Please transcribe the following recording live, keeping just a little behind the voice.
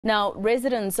Now,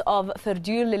 residents of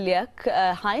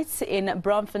Vrdoljak Heights in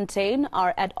Braamfontein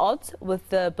are at odds with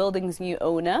the building's new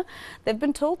owner. They've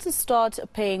been told to start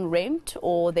paying rent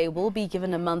or they will be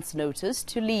given a month's notice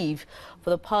to leave.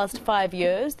 For the past 5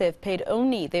 years, they've paid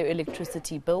only their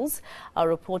electricity bills. Our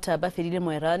reporter Bafedile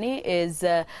Moerane is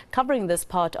covering this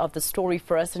part of the story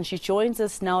for us, and she joins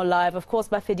us now live. Of course,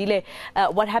 Bafedile,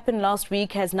 what happened last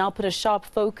week has now put a sharp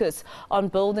focus on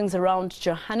buildings around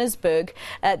Johannesburg.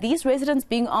 These residents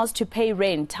being asked to pay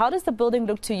rent. How does the building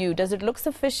look to you? Does it look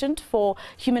sufficient for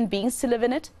human beings to live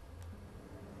in it?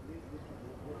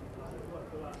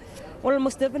 Well,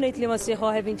 most definitely,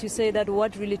 Maseho, having to say that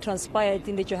what really transpired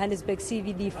in the Johannesburg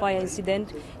CVD fire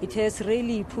incident, it has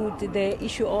really put the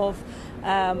issue of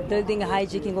building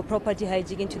hijacking or property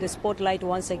hijacking to the spotlight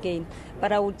once again.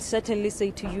 But I would certainly say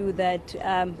to you that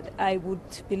I would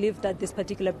believe that this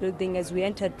particular building, as we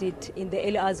entered it in the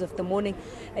early hours of the morning,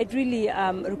 it really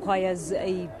requires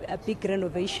a big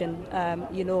renovation,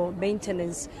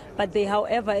 maintenance. But they,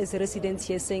 however, as residents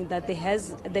here saying that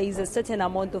there is a certain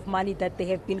amount of money that they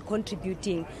have been contributing,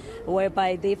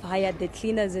 whereby they've hired the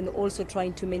cleaners and also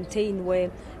trying to maintain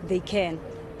where they can.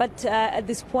 But at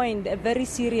this point, a very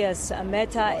serious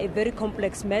matter, a very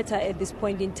complex matter at this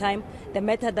point in time, the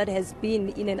matter that has been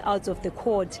in and out of the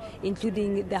court,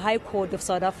 including the High Court of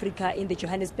South Africa in the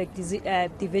Johannesburg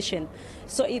division.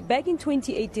 So back in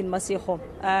 2018, Maseho,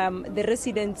 the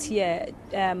residents here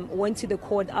went to the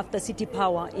court after City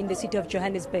Power in the city of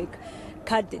Johannesburg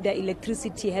cut their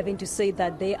electricity, having to say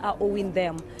that they are owing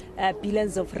them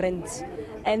billions of rent.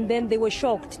 And then they were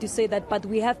shocked to say that, but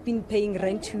we have been paying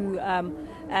rent to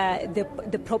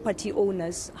the property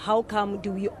owners. How come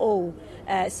do we owe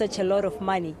such a lot of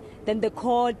money? Then the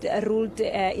court ruled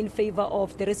in favor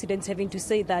of the residents, having to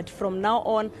say that from now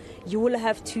on, you will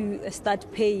have to start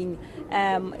paying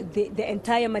the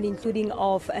entire money, including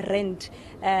of rent,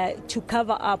 to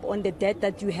cover up on the debt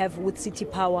that you have with City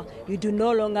Power. You do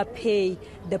no longer pay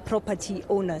the property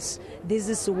owners. This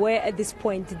is where, at this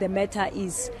point, the matter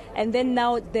is. And then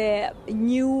now the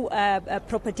new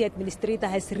property administrator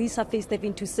has resurfaced,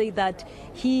 having to say that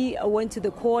he went to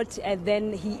the court, and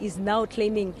then he is now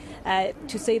claiming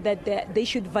to say that they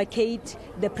should vacate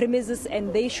the premises,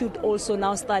 and they should also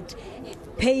now start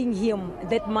paying him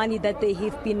that money that they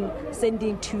have been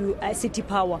sending to City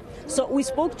Power. So we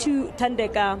spoke to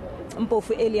Tandeka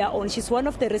Mpofu earlier on. She's one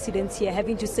of the residents here,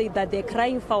 having to say that they're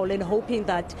crying foul and hoping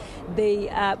that they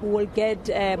will get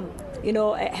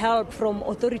help from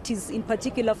authorities, in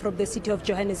particular from the city of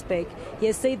Johannesburg. He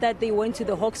has said that they went to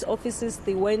the Hawks offices,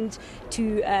 they went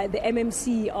to the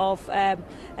MMC of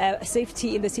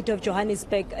safety in the city of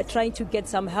Johannesburg, trying to get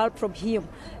some help from him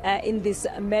in this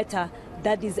matter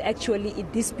that is actually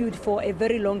in dispute for a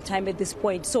very long time at this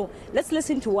point. So let's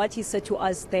listen to what he said to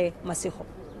us there, Maseho.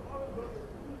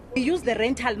 We use the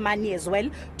rental money as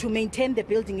well to maintain the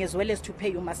building as well as to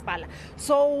pay Umaspala.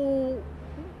 So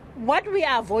what we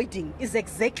are avoiding is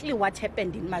exactly what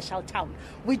happened in Marshalltown.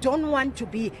 We don't want to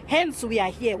be, hence we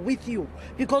are here with you,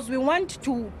 because we want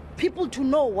people to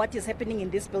know what is happening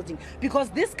in this building. Because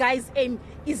this guy's aim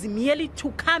is merely to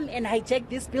come and hijack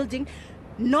this building,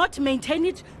 not maintain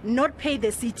it, not pay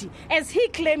the city. As he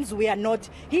claims we are not.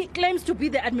 He claims to be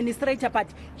the administrator,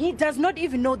 but he does not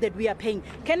even know that we are paying.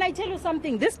 Can I tell you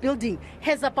something? This building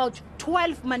has about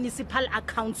 12 municipal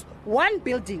accounts. One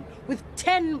building with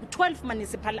 12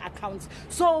 municipal accounts.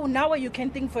 So now you can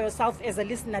think for yourself as a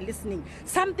listener listening,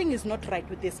 something is not right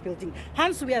with this building.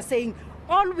 Hence we are saying,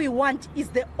 all we want is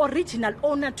the original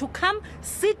owner to come,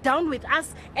 sit down with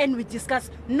us, and we discuss,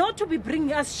 not to be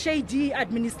bringing us shady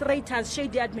administrators.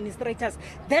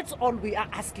 That's all we are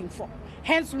asking for.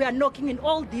 Hence, we are knocking in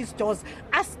all these doors,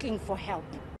 asking for help.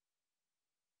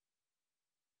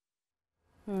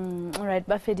 All right,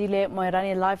 Bafedile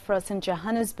Moerane live for us in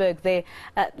Johannesburg there.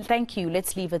 Thank you.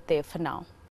 Let's leave it there for now.